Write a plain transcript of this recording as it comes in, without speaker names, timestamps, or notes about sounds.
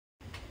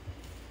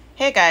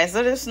Hey guys,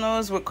 this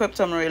news with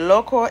Crypto Marie,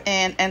 local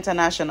and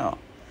international.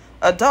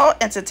 Adult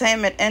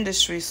entertainment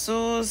industry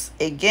sues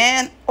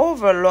again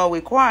over law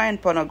requiring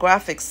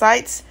pornographic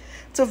sites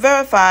to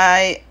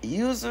verify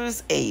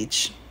users'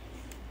 age.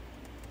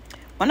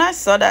 When I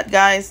saw that,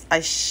 guys,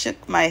 I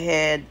shook my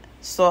head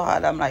so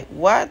hard. I'm like,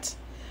 what?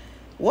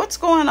 What's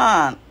going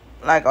on?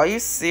 Like, are you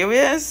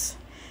serious?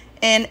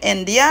 In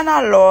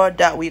Indiana law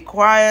that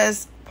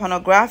requires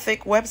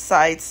pornographic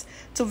websites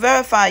to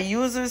verify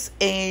users'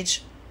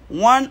 age,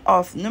 one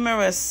of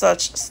numerous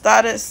such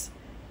status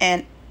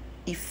and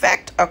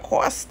effect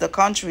across the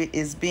country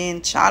is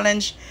being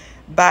challenged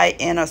by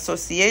an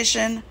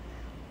association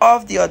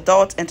of the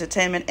adult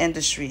entertainment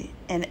industry.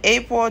 In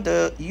April,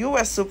 the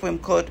U.S. Supreme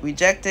Court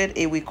rejected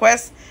a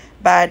request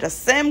by the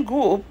same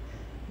group,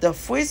 the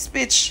Free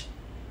Speech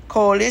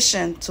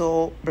Coalition,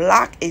 to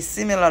block a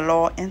similar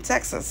law in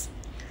Texas.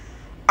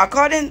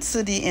 According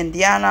to the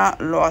Indiana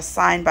law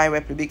signed by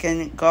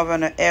Republican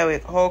Governor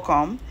Eric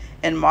Holcomb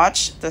in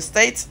March, the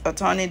state's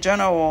attorney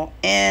general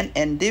and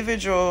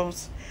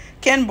individuals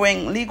can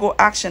bring legal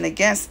action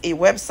against a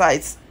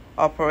website's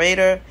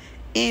operator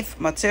if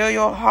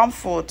material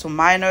harmful to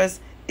minors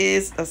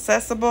is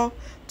accessible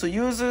to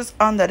users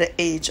under the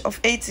age of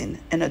 18.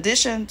 In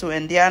addition to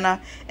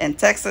Indiana and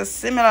Texas,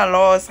 similar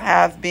laws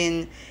have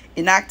been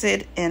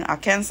enacted in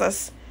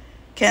Arkansas,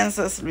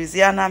 Kansas,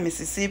 Louisiana,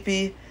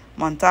 Mississippi,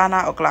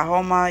 Montana,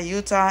 Oklahoma,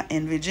 Utah,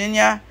 and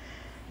Virginia.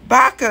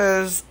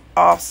 Backers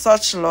of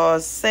such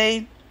laws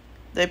say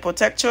they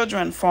protect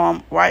children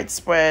from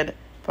widespread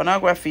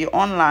pornography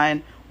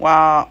online,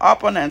 while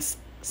opponents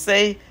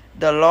say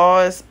the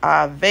laws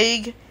are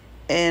vague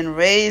and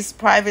raise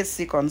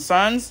privacy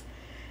concerns.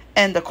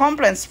 In the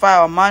complaints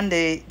filed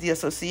Monday, the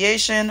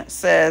association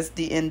says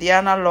the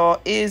Indiana law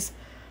is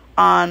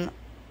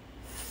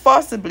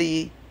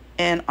unenforceable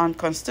and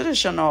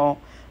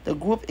unconstitutional. The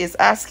group is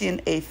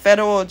asking a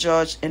federal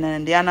judge in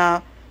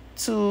Indiana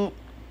to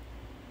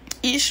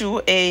issue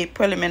a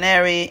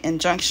preliminary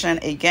injunction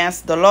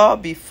against the law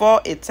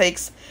before it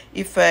takes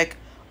effect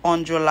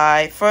on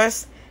July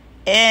 1st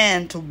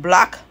and to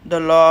block the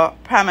law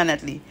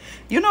permanently.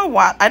 You know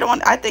what?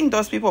 I think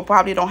those people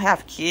probably don't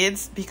have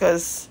kids,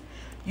 because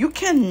you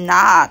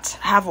cannot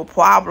have a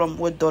problem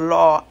with the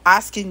law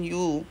asking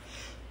you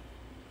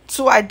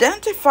to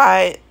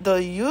identify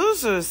the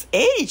user's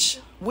age.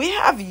 We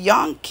have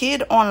young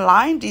kids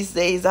online these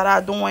days that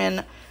are doing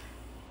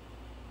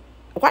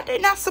what they're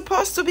not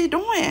supposed to be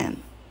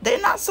doing.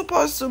 They're not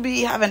supposed to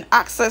be having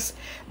access.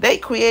 They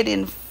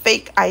creating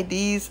fake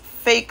IDs,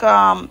 fake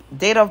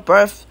date of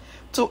birth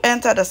to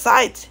enter the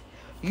site.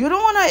 You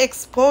don't want to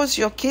expose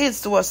your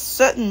kids to a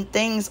certain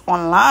things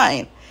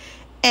online.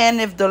 And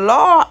if the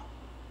law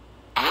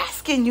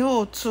asking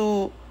you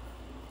to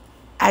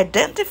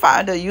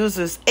identify the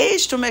user's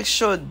age to make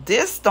sure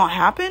this don't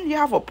happen, you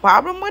have a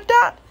problem with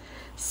that?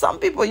 Some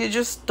people, you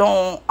just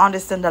don't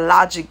understand the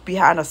logic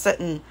behind a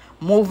certain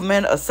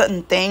movement or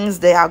certain things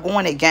they are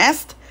going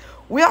against.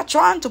 We are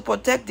trying to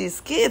protect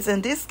these kids,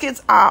 and these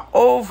kids are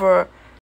over